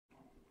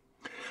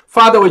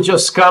Father, we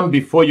just come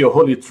before your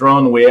holy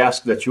throne. We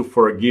ask that you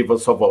forgive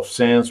us of our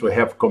sins we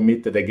have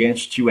committed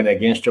against you and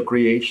against your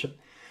creation.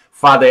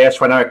 Father, I ask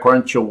right now,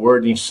 according to your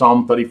word in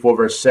Psalm 34,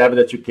 verse 7,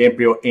 that you camp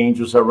your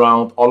angels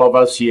around all of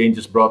us here in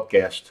this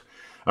broadcast,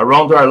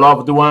 around our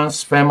loved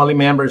ones, family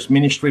members,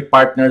 ministry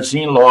partners,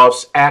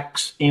 in-laws,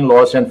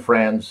 ex-in-laws, and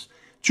friends,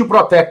 to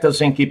protect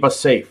us and keep us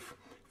safe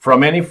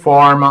from any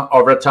form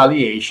of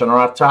retaliation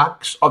or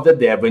attacks of the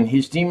devil and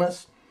his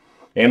demons.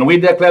 And we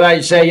declare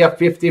Isaiah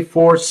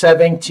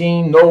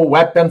 54:17, no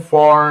weapon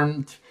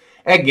formed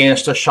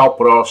against us shall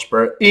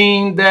prosper.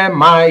 In the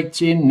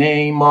mighty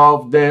name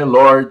of the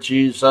Lord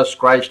Jesus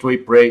Christ we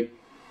pray.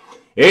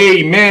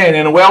 Amen.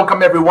 And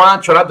welcome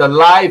everyone to another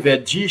live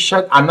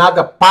edition,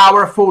 another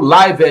powerful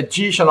live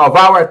edition of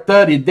our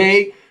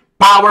 30-day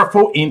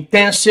powerful,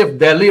 intensive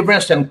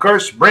deliverance and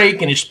curse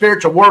breaking,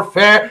 spiritual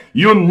warfare,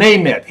 you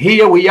name it.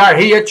 Here we are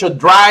here to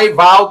drive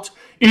out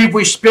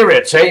evil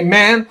spirits.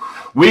 Amen.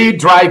 We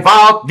drive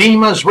out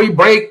demons. We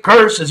break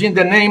curses in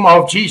the name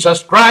of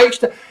Jesus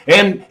Christ.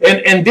 And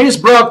this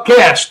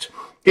broadcast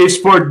is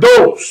for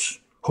those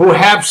who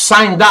have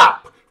signed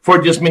up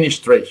for this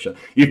ministration.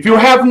 If you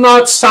have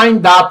not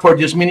signed up for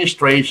this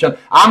ministration,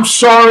 I'm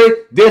sorry,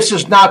 this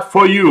is not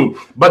for you.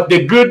 But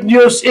the good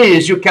news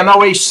is you can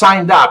always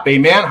sign up.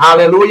 Amen.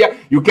 Hallelujah.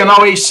 You can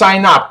always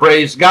sign up.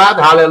 Praise God.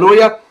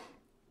 Hallelujah.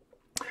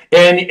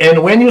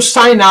 And when you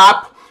sign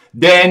up,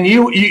 then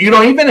you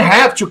don't even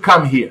have to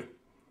come here.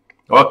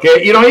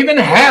 Okay, you don't even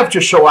have to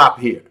show up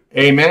here.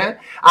 Amen.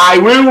 I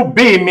will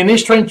be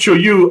ministering to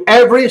you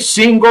every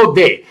single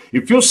day.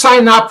 If you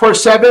sign up for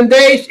 7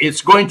 days,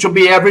 it's going to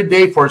be every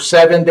day for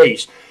 7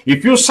 days.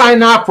 If you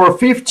sign up for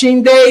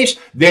 15 days,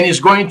 then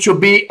it's going to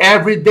be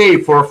every day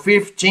for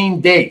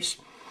 15 days.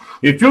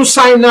 If you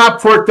sign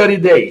up for 30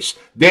 days,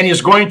 then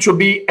it's going to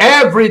be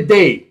every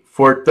day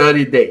for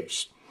 30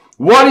 days.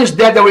 What is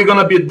that we're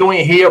going to be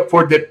doing here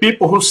for the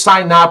people who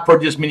sign up for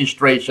this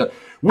ministration?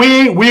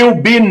 We will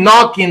be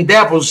knocking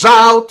devils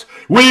out.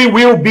 We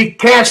will be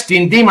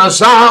casting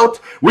demons out.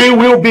 We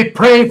will be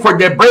praying for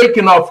the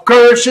breaking of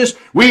curses.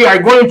 We are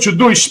going to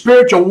do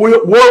spiritual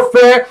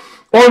warfare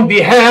on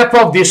behalf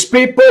of these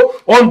people,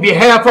 on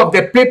behalf of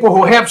the people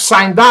who have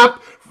signed up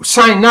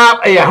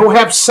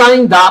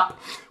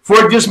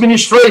for this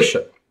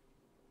ministration.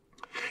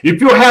 If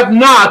you have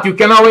not, you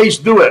can always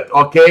do it,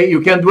 okay?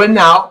 You can do it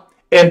now.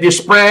 And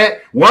this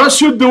prayer,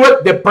 once you do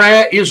it, the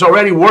prayer is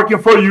already working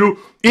for you.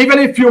 Even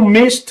if you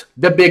missed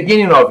the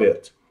beginning of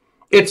it,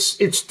 it's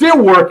still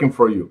working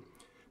for you.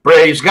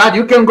 Praise God.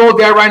 You can go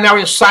there right now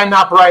and sign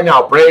up right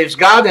now. Praise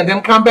God. And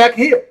then come back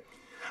here.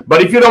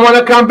 But if you don't want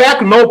to come back,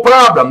 no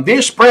problem.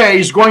 This prayer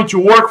is going to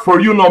work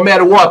for you no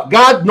matter what.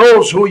 God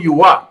knows who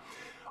you are.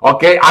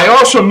 Okay. I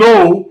also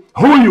know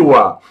who you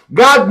are.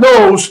 God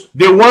knows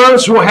the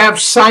ones who have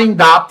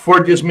signed up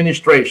for this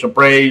ministration.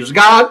 Praise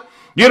God.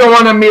 You don't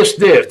want to miss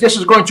this. This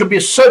is going to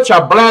be such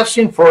a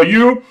blessing for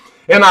you,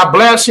 and a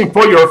blessing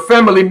for your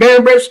family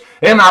members,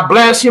 and a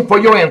blessing for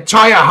your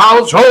entire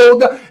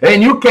household.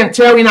 And you can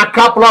tell in a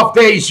couple of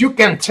days, you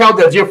can tell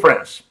the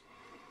difference.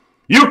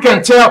 You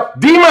can tell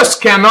demons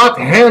cannot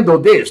handle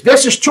this.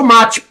 This is too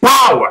much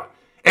power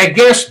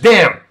against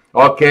them.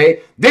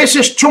 Okay? This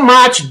is too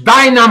much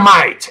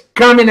dynamite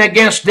coming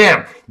against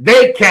them.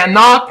 They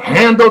cannot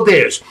handle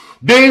this.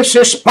 This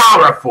is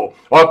powerful,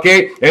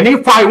 okay? And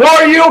if I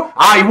were you,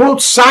 I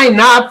would sign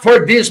up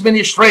for this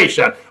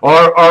ministration.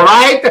 All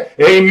right?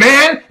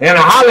 Amen and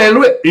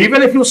hallelujah.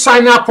 Even if you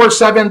sign up for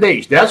 7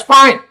 days, that's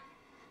fine.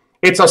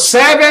 It's a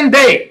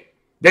 7-day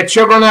that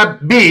you're going to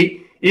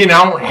be,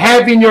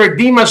 having your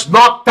demons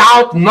knocked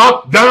out,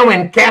 knocked down,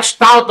 and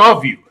cast out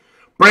of you.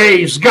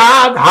 Praise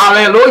God.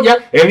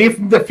 Hallelujah. And if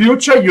in the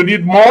future you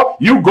need more,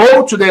 you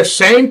go to the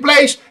same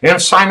place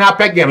and sign up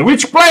again.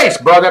 Which place,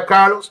 Brother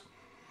Carlos?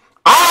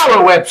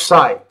 Our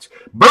website,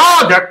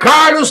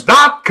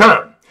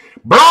 brothercarlos.com,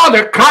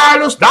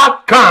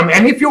 brothercarlos.com.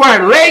 And if you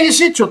are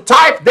lazy to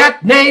type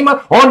that name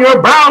on your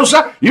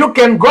browser, you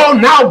can go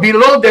now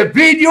below the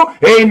video,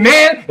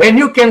 amen, and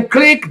you can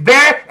click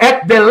there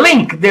at the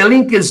link. The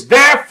link is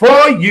there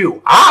for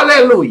you.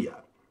 Hallelujah.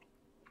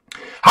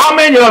 How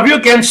many of you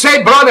can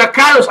say, Brother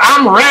Carlos,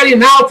 I'm ready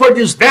now for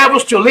these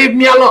devils to leave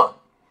me alone?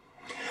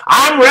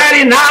 I'm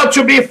ready now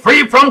to be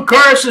free from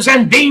curses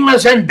and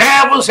demons and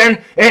devils and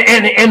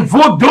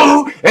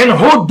voodoo and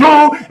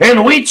hoodoo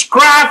and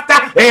witchcraft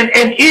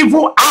and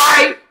evil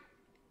eye.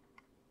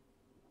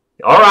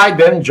 All right,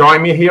 then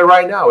join me here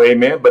right now.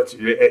 Amen. But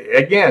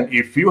again,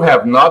 if you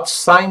have not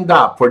signed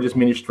up for this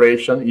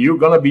ministration, you're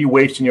going to be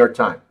wasting your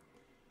time.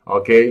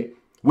 Okay?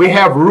 We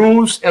have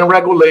rules and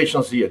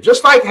regulations here,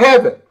 just like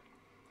heaven.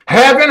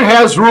 Heaven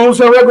has rules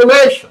and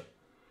regulations.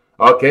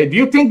 Okay, do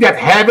you think that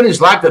heaven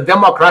is like the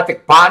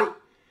Democratic Party?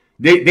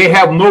 They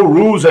have no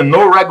rules and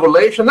no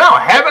regulation? No,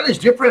 heaven is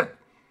different.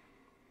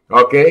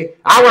 Okay,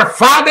 our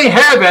Father in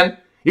heaven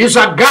is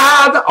a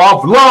God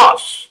of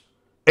laws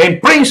and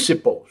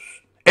principles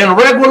and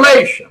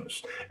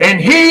regulations.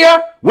 And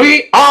here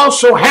we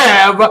also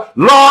have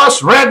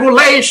laws,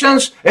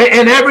 regulations,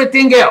 and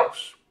everything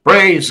else.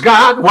 Praise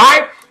God.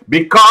 Why?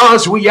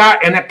 because we are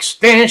an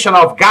extension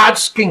of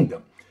God's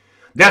kingdom.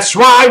 That's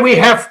why we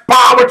have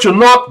power to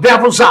knock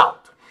devils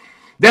out.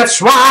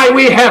 That's why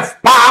we have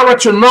power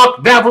to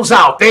knock devils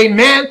out.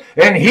 Amen.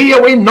 And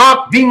here we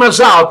knock demons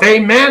out.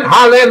 Amen.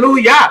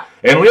 Hallelujah.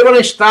 And we're going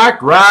to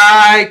start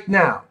right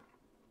now.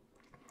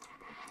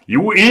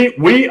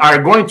 We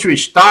are going to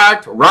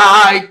start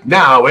right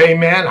now.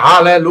 Amen.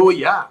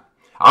 Hallelujah.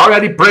 I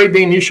already prayed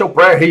the initial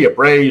prayer here.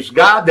 Praise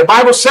God. The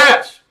Bible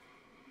says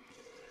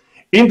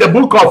in the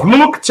book of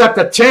Luke,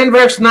 chapter 10,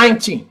 verse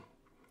 19,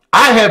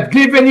 I have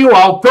given you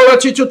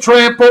authority to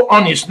trample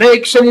on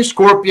snakes and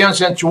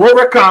scorpions and to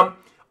overcome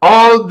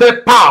all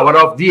the power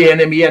of the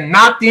enemy, and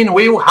nothing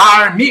will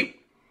harm you.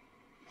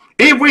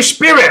 Evil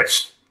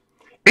spirits,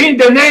 in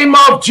the name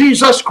of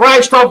Jesus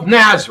Christ of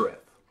Nazareth,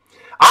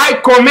 I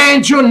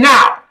command you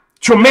now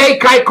to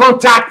make eye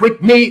contact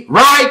with me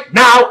right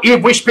now,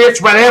 evil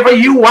spirits, wherever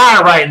you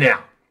are right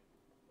now.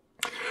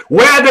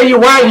 Whether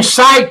you are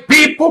inside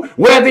people,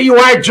 whether you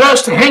are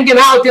just hanging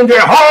out in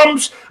their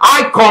homes,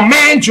 I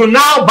command you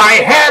now by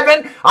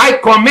heaven, I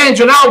command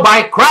you now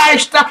by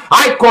Christ,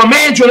 I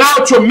command you now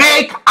to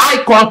make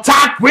eye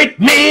contact with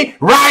me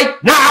right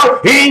now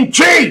in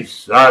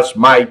Jesus'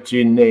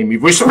 mighty name.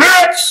 Evil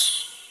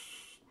spirits,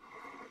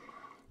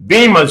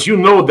 demons, you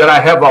know that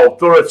I have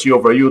authority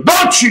over you,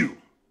 don't you?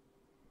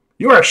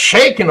 You are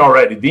shaking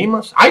already,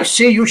 demons. I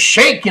see you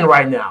shaking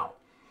right now.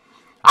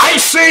 I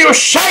see you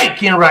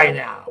shaking right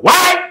now.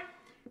 Why?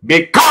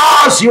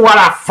 Because you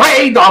are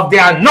afraid of the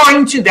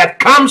anointing that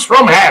comes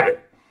from heaven.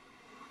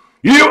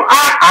 You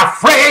are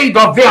afraid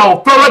of the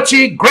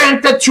authority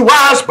granted to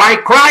us by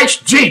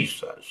Christ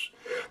Jesus.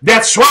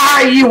 That's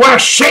why you are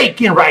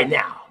shaking right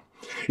now.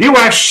 You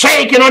are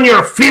shaking on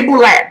your feeble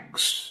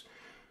legs.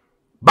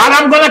 But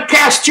I'm going to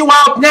cast you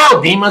out now,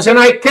 demons, and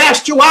I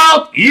cast you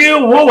out.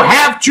 You will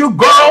have to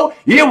go.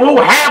 You will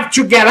have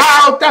to get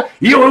out.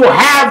 You will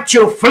have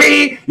to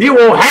flee. You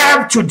will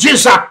have to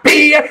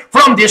disappear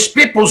from these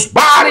people's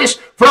bodies,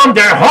 from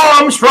their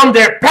homes, from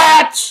their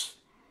pets,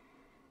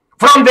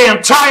 from the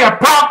entire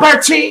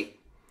property,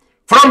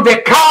 from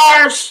the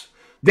cars,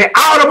 the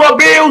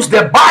automobiles,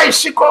 the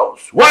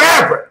bicycles,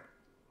 whatever.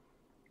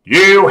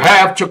 You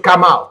have to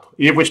come out.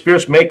 Evil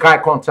spirits, make eye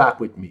contact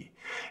with me.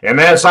 And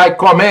as I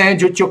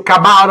command you to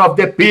come out of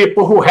the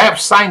people who have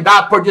signed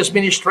up for this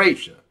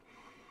ministration,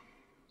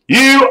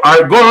 you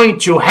are going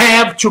to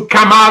have to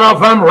come out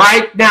of them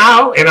right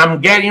now, and I'm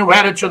getting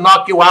ready to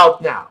knock you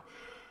out now.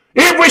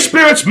 Evil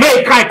spirits,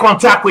 make eye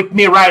contact with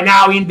me right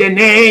now in the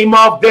name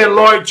of the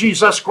Lord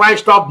Jesus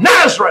Christ of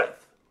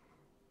Nazareth.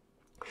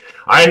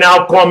 I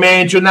now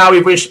command you now,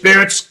 evil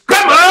spirits,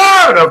 come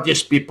out of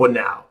these people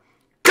now.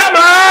 Come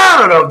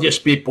out of these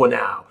people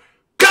now.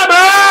 Come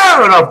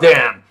out of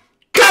them.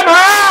 Come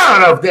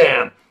out of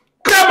them.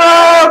 Come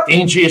out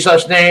in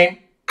Jesus' name.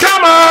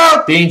 Come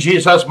out in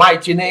Jesus'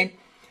 mighty name.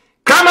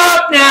 Come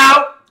out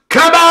now.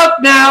 Come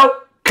out now.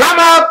 Come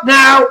out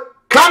now.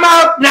 Come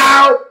out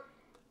now.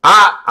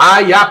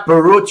 I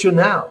uproot you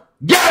now.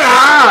 Get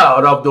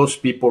out of those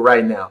people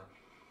right now.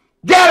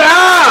 Get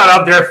out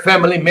of their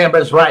family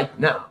members right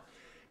now.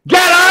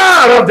 Get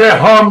out of their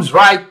homes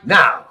right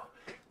now.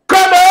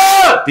 Come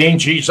out in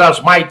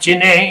Jesus' mighty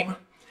name.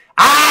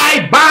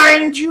 I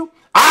bind you.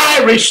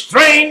 I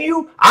restrain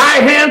you, I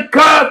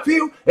handcuff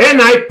you, and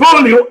I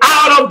pull you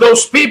out of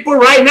those people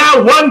right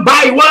now, one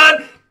by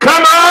one.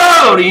 Come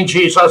out in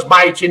Jesus'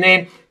 mighty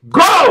name.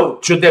 Go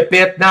to the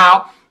pit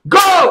now.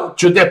 Go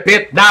to the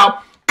pit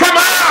now. Come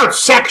out,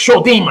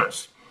 sexual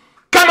demons.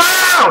 Come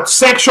out,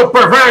 sexual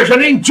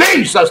perversion in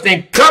Jesus'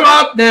 name. Come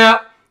out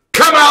now.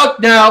 Come out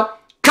now.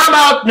 Come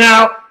out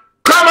now.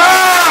 Come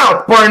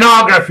out,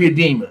 pornography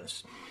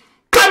demons.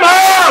 Come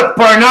out,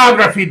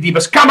 pornography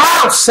demons. Come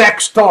out,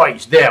 sex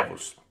toys,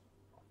 devils.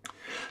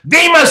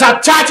 Demons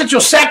attached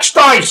to sex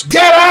toys,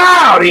 get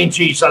out in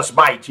Jesus'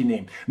 mighty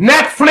name.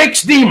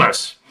 Netflix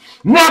demons.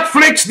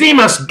 Netflix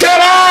demons, get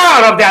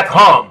out of that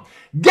home.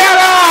 Get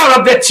out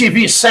of the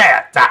TV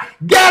set.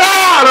 Get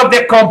out of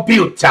the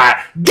computer.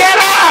 Get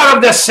out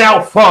of the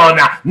cell phone.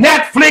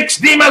 Netflix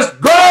demons,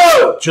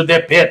 go to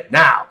the pit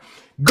now.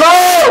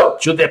 Go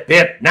to the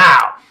pit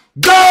now.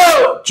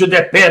 Go to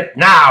the pit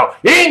now,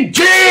 in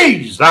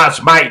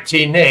Jesus'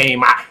 mighty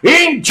name,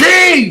 in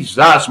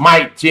Jesus'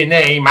 mighty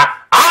name.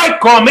 I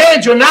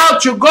command you now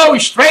to go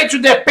straight to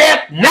the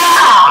pit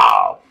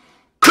now.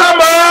 Come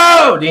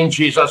out in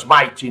Jesus'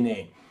 mighty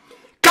name.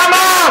 Come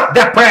out,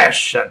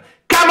 depression.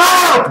 Come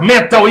out,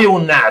 mental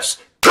illness.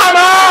 Come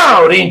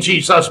out in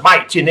Jesus'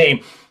 mighty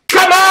name.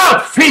 Come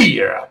out,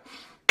 fear.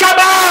 Come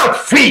out,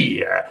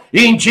 fear,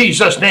 in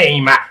Jesus'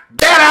 name.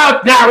 Get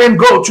out now and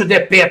go to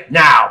the pit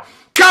now.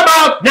 Come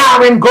out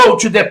now and go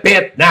to the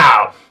pit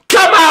now.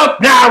 Come out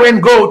now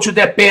and go to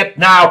the pit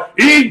now.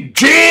 In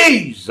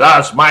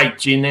Jesus'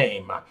 mighty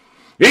name.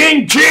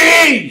 In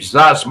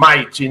Jesus'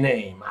 mighty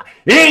name.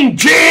 In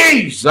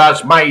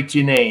Jesus'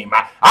 mighty name.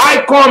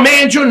 I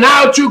command you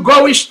now to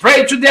go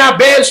straight to the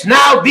abyss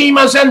now,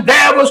 demons and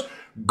devils.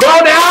 Go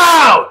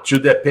now to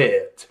the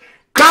pit.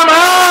 Come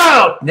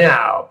out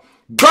now.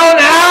 Go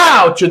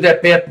now to the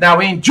pit now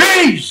in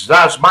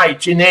Jesus'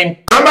 mighty name.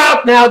 Come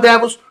out now,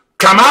 devils.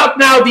 Come out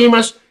now,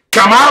 demons.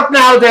 Come out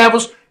now,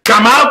 devils.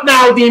 Come out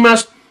now,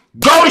 demons.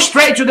 Go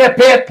straight to the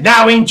pit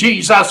now in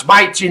Jesus'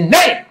 mighty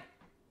name.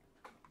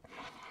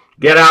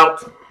 Get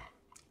out.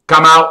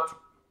 Come out.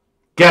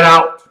 Get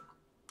out.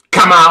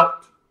 Come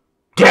out.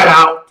 Get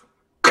out.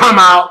 Come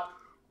out.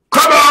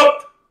 Come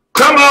out.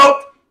 Come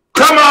out.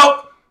 Come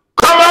out.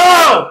 Come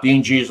out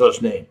in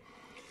Jesus' name.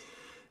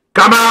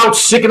 Come out,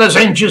 sickness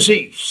and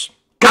disease.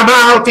 Come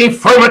out,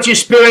 infirmity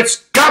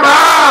spirits. Come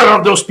out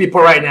of those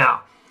people right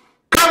now.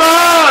 Come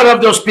out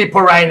of those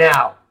people right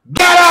now.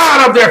 Get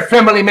out of their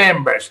family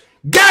members.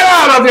 Get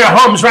out of their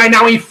homes right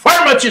now,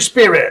 infirmity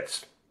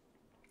spirits.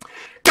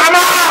 Come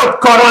out,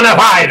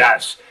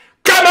 coronavirus.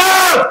 Come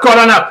out,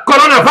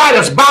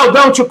 coronavirus. Bow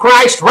down to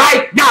Christ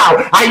right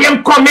now. I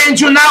am commanding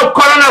you now,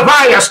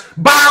 coronavirus.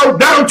 Bow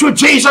down to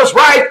Jesus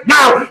right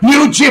now.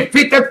 You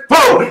defeated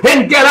foe.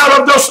 And get out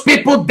of those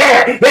people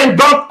there. And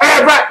don't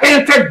ever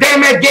enter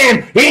them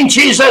again. In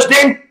Jesus'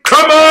 name,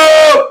 come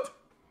out.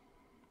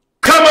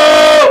 Come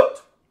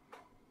out.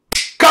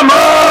 Come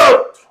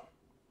out.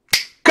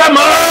 Come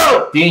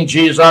out. In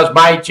Jesus'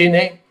 mighty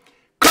name.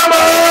 Come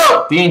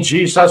out. In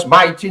Jesus'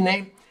 mighty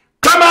name.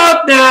 Come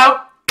out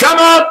now. Come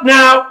out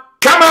now.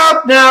 Come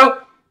out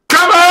now.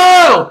 Come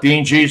out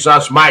in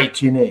Jesus'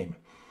 mighty name.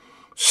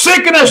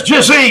 Sickness,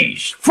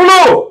 disease,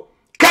 flu,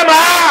 come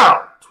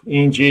out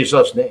in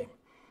Jesus' name.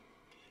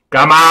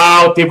 Come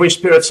out, evil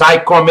spirits. I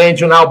command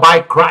you now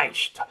by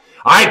Christ.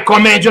 I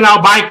command you now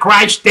by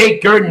Christ,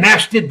 take your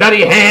nasty,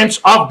 dirty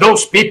hands off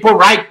those people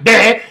right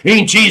there.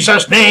 In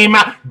Jesus' name,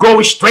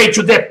 go straight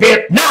to the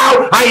pit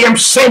now. I am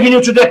sending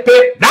you to the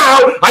pit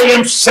now. I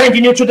am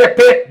sending you to the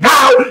pit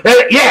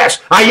now.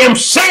 Yes, I am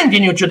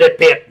sending you to the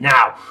pit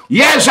now.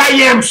 Yes, I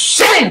am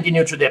sending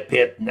you to the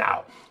pit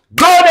now.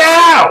 Go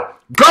now.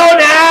 Go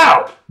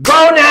now.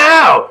 Go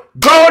now.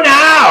 Go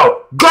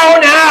now. Go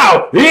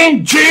now.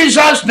 In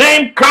Jesus'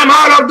 name, come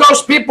out of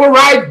those people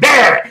right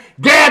there.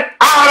 Get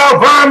out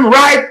of them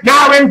right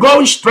now and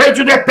go straight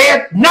to the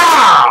pit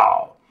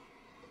now.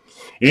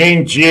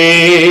 In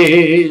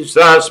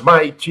Jesus'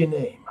 mighty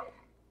name.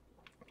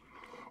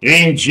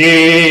 In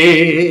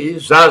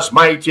Jesus'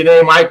 mighty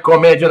name, I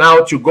command you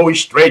now to go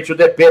straight to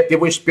the pit,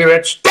 evil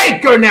spirits.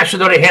 Take your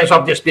necessary hands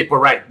off these people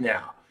right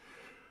now.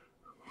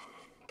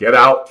 Get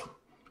out.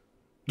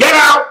 Get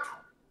out.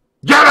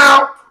 Get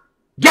out.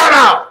 Get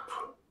out.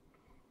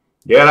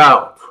 Get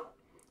out.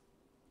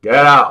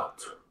 Get out.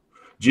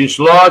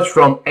 Dislodge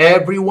from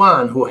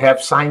everyone who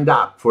have signed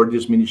up for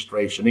this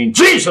ministration. In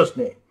Jesus'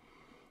 name.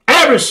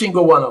 Every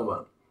single one of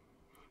them.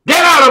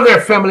 Get out of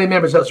their family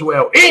members as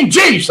well. In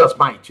Jesus'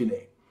 mighty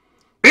name.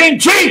 In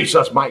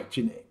Jesus'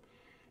 mighty name.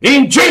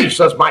 In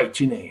Jesus'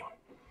 mighty name.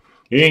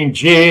 In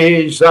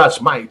Jesus'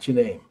 mighty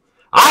name.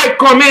 I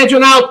command you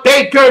now,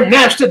 take your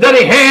nasty,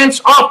 dirty hands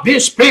off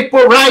these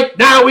people right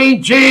now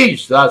in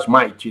Jesus'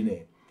 mighty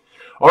name.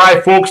 All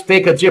right, folks,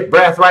 take a deep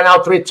breath right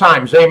now 3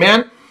 times.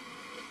 Amen.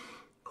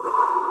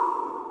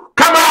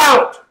 Come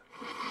out.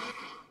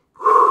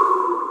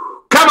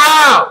 Come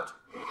out.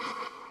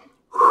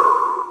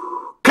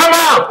 Come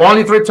out.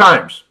 Only 3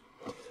 times.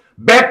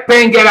 Back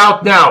pain, get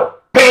out now.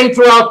 Pain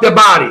throughout the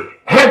body.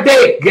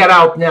 Headache, get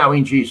out now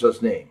in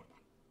Jesus' name.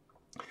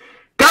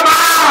 Come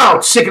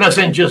out, sickness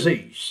and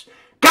disease.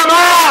 Come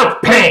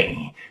out,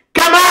 pain.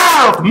 Come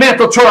out,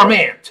 mental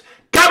torment.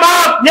 Come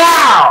out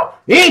now.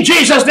 In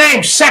Jesus'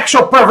 name,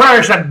 sexual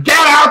perversion. Get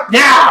out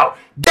now.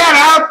 Get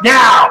out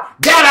now.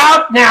 Get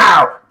out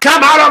now.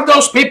 Come out of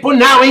those people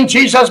now in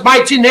Jesus'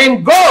 mighty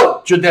name.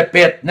 Go to the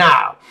pit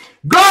now.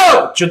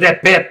 Go to the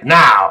pit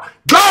now.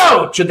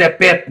 Go to the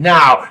pit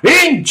now.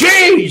 In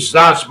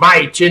Jesus'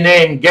 mighty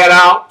name. Get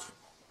out.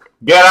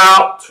 Get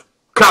out.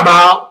 Come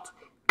out.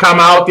 Come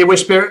out, evil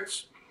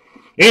spirits.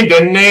 In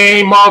the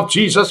name of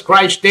Jesus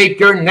Christ, take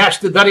your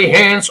nasty, dirty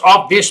hands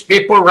off these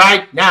people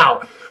right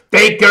now.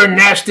 Take your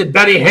nasty,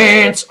 dirty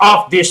hands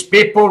off these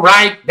people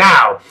right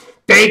now.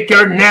 Take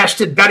your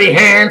nasty, dirty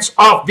hands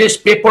off these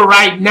people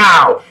right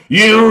now.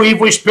 You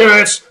evil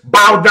spirits,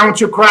 bow down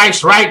to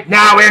Christ right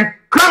now and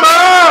come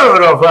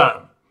out of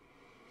them.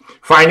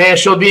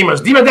 Financial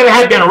demons. Demons that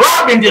have been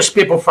robbing these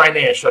people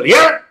financially.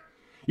 Yeah?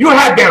 You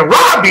have been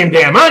robbing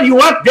them, huh? You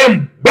want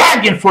them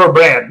begging for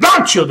bread,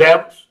 don't you,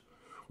 devils?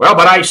 Well,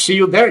 but I see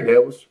you there,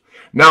 devils.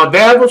 Now,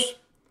 devils,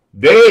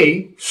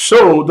 they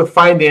sowed the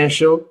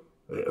financial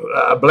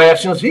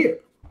blessings here.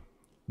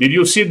 Did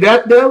you see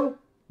that, devil?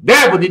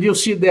 Devil, did you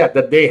see that?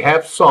 That they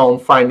have sown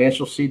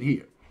financial seed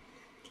here.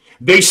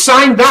 They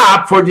signed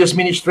up for this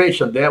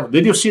ministration, devil.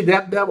 Did you see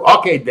that, devil?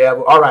 Okay,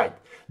 devil, all right.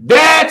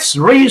 That's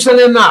reason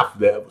enough,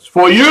 devils,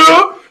 for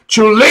you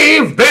to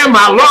leave them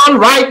alone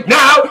right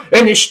now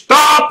and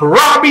stop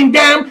robbing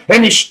them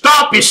and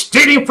stop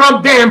stealing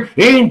from them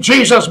in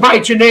Jesus'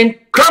 mighty name.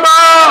 Come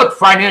out,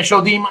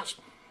 financial demons.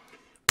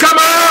 Come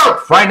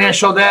out,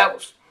 financial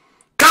devils.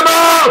 Come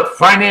out,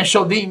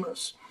 financial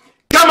demons.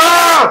 Come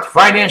out,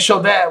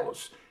 financial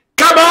devils.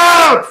 Come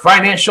out,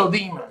 financial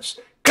demons.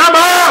 Come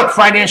out,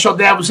 financial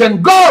devils,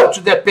 and go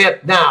to the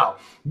pit now.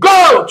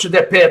 Go to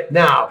the pit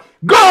now.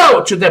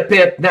 Go to the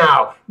pit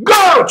now.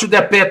 Go to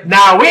the pit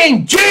now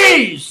in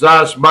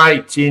Jesus'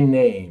 mighty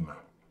name.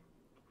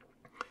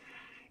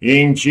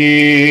 In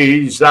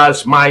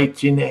Jesus'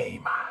 mighty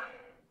name.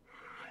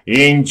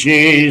 In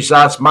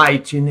Jesus'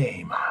 mighty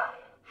name.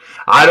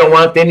 I don't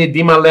want any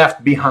demon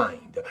left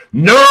behind.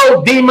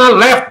 No demon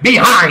left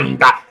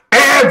behind.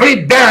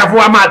 Every devil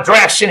I'm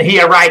addressing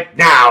here right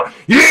now,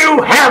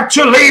 you have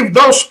to leave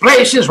those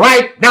places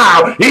right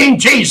now in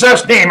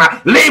Jesus' name.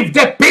 Leave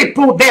the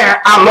people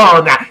there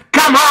alone.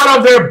 Come out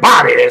of their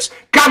bodies.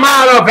 Come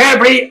out of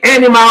every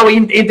animal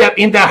in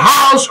the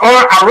house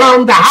or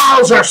around the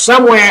house or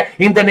somewhere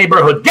in the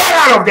neighborhood. Get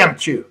out of them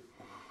too.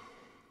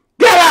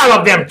 Get out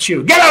of them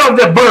too. Get out of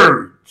the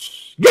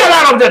birds. Get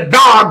out of the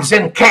dogs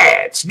and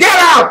cats. Get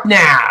out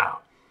now.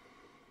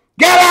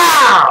 Get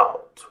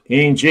out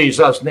in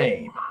Jesus'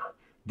 name.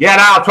 Get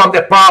out from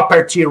the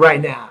property right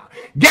now.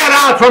 Get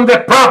out from the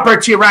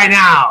property right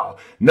now.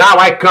 Now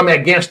I come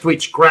against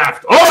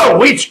witchcraft. Oh,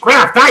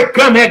 witchcraft, I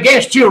come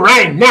against you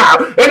right now.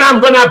 And I'm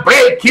going to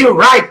break you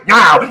right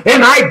now.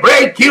 And I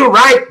break you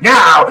right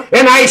now.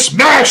 And I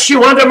smash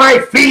you under my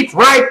feet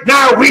right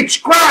now,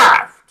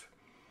 witchcraft.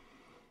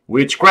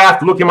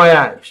 Witchcraft, look in my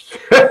eyes.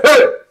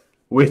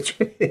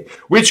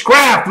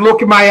 Witchcraft,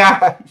 look in my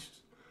eyes.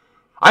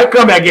 I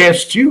come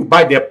against you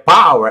by the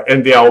power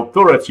and the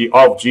authority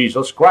of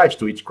Jesus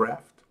Christ,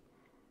 witchcraft.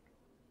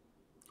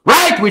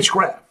 Right,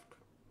 witchcraft?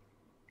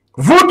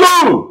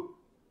 Voodoo!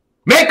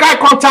 Make eye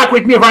contact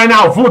with me right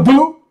now,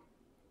 voodoo.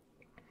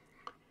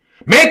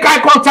 Make eye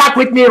contact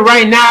with me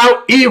right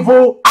now,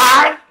 evil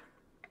eye.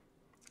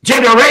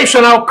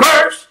 Generational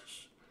curses.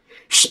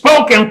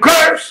 Spoken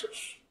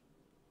curses.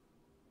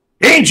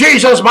 In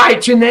Jesus'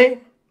 mighty name.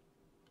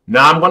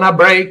 Now I'm going to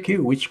break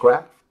you,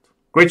 witchcraft.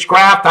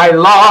 Witchcraft, I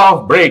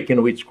love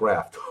breaking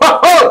witchcraft.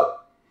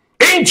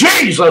 In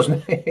Jesus'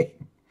 name.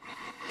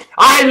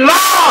 I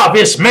love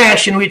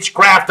smashing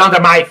witchcraft under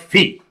my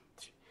feet.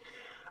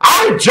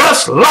 I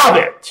just love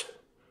it.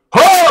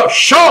 Oh,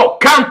 sho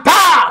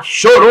canta,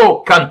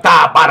 shoro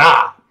canta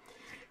bara.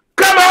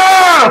 Come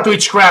out,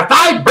 witchcraft.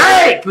 I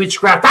break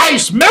witchcraft. I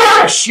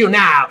smash you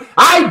now.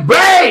 I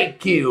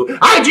break you.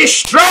 I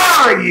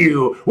destroy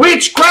you.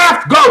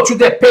 Witchcraft, go to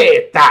the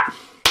pit.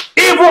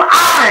 Evil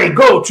eye,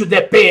 go to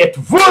the pit.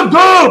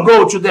 Voodoo,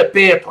 go to the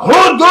pit.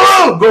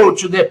 Hoodoo, go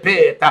to the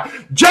pit.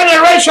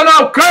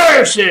 Generational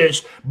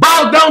curses,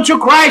 bow down to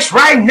Christ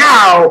right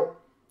now.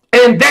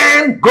 And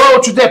then go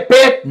to the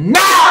pit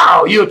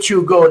now. You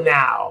two go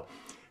now.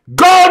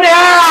 Go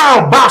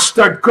now,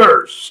 bastard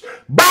curse.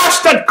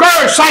 Bastard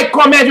curse, I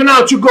command you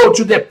now to go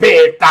to the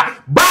pit.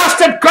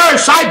 Bastard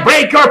curse, I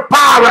break your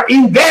power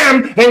in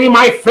them and in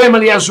my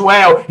family as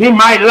well, in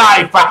my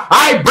life.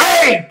 I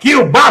break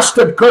you,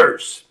 bastard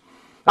curse.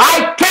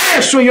 I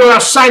cancel your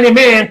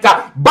assignment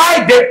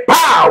by the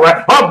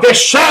power of the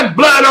shed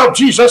blood of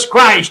Jesus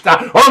Christ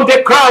on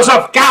the cross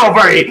of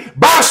Calvary.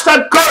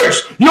 Bastard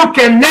curse, you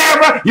can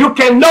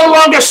no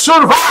longer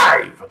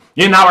survive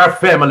in our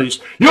families.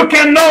 You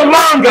can no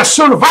longer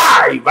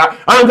survive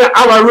under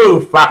our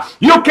roof.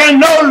 You can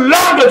no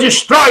longer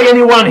destroy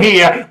anyone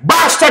here.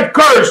 Bastard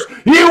curse,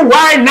 you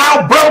are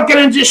now broken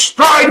and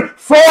destroyed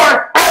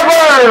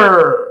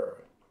forever.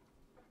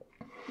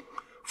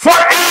 Forever,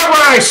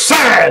 I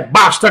said,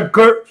 bastard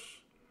curse.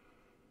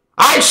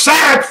 I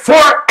said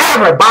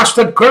forever,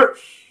 bastard curse.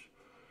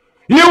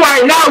 You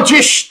are now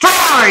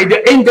destroyed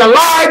in the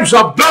lives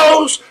of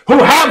those who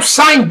have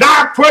signed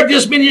up for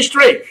this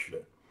ministration.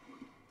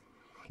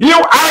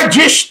 You are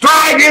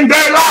destroyed in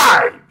their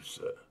lives.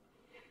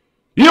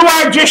 You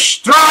are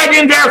destroyed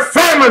in their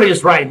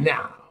families right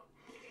now.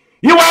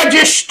 You are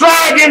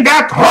destroyed in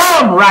that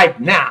home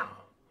right now.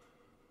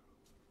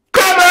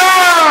 Come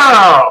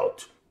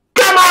out!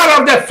 Come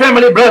out of the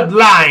family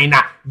bloodline.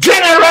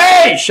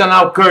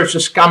 Generational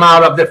curses come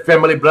out of the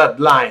family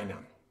bloodline.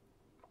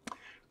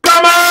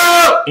 Come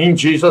out in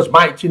Jesus'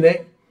 mighty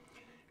name.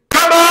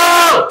 Come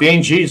out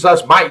in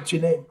Jesus' mighty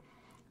name.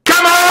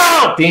 Come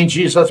out in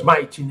Jesus'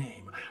 mighty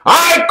name.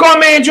 I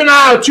command you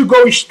now to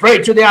go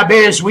straight to the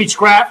abyss,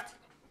 witchcraft.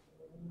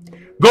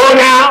 Go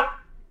now.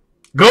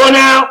 Go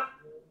now.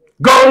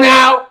 Go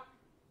now.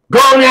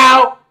 Go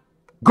now.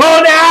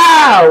 Go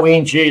now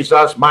in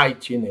Jesus'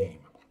 mighty name.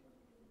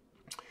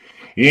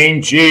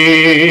 In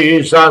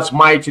Jesus'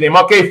 mighty name.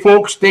 Okay,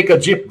 folks, take a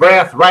deep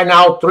breath right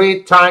now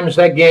 3 times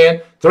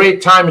again. 3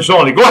 times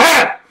only. Go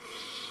ahead.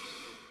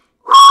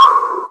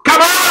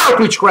 Come out,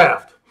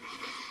 witchcraft.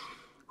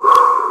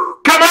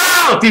 Come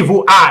out,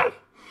 evil eye.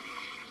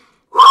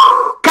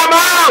 Come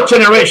out,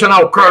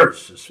 generational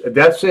curses.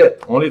 That's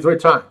it. Only 3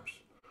 times.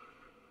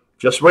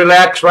 Just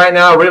relax right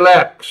now.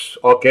 Relax.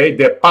 Okay,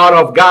 the power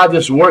of God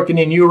is working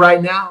in you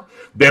right now.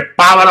 The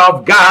power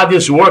of God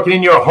is working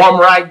in your home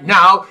right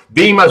now.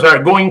 Demons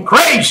are going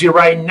crazy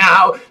right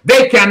now.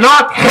 They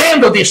cannot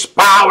handle this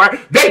power.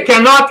 They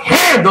cannot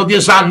handle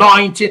this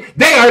anointing.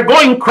 They are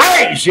going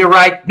crazy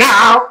right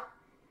now.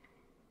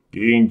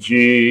 In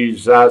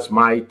Jesus'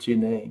 mighty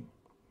name.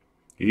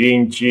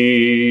 In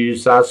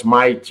Jesus'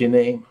 mighty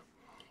name.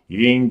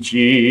 In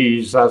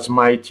Jesus'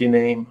 mighty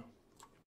name.